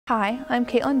Hi, I'm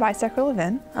Kaitlyn Beisecker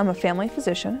Levin. I'm a family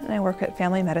physician and I work at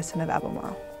Family Medicine of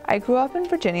Albemarle. I grew up in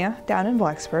Virginia, down in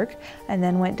Blacksburg, and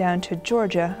then went down to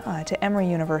Georgia to Emory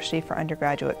University for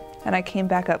undergraduate. And I came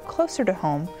back up closer to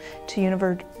home to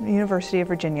University of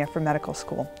Virginia for medical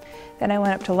school. Then I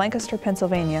went up to Lancaster,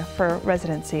 Pennsylvania for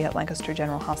residency at Lancaster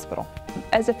General Hospital.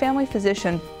 As a family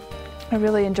physician, I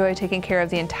really enjoy taking care of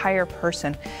the entire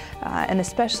person, and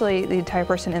especially the entire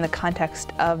person in the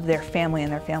context of their family and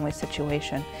their family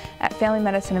situation. At Family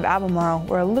Medicine of Albemarle,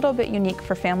 we're a little bit unique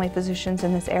for family physicians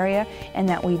in this area in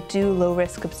that we do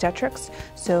low-risk obstetrics.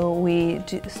 So we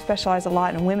specialize a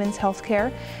lot in women's health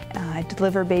care,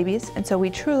 deliver babies, and so we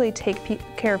truly take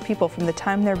care of people from the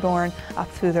time they're born up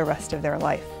through the rest of their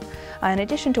life. In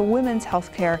addition to women's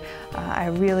health care, I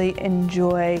really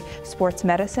enjoy sports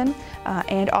medicine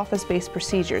and office-based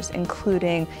procedures,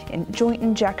 including joint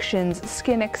injections,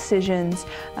 skin excisions,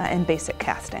 and basic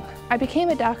casting. I became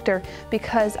a doctor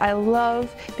because I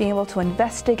love being able to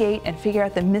investigate and figure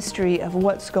out the mystery of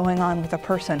what's going on with a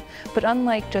person. But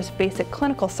unlike just basic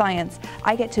clinical science,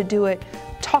 I get to do it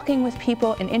talking with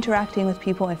people and interacting with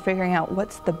people and figuring out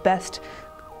what's the best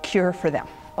cure for them.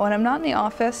 When I'm not in the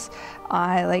office,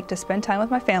 I like to spend time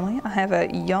with my family. I have a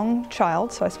young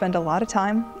child, so I spend a lot of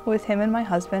time with him and my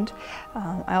husband.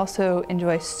 I also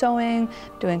enjoy sewing,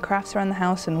 doing crafts around the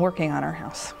house, and working on our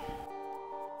house.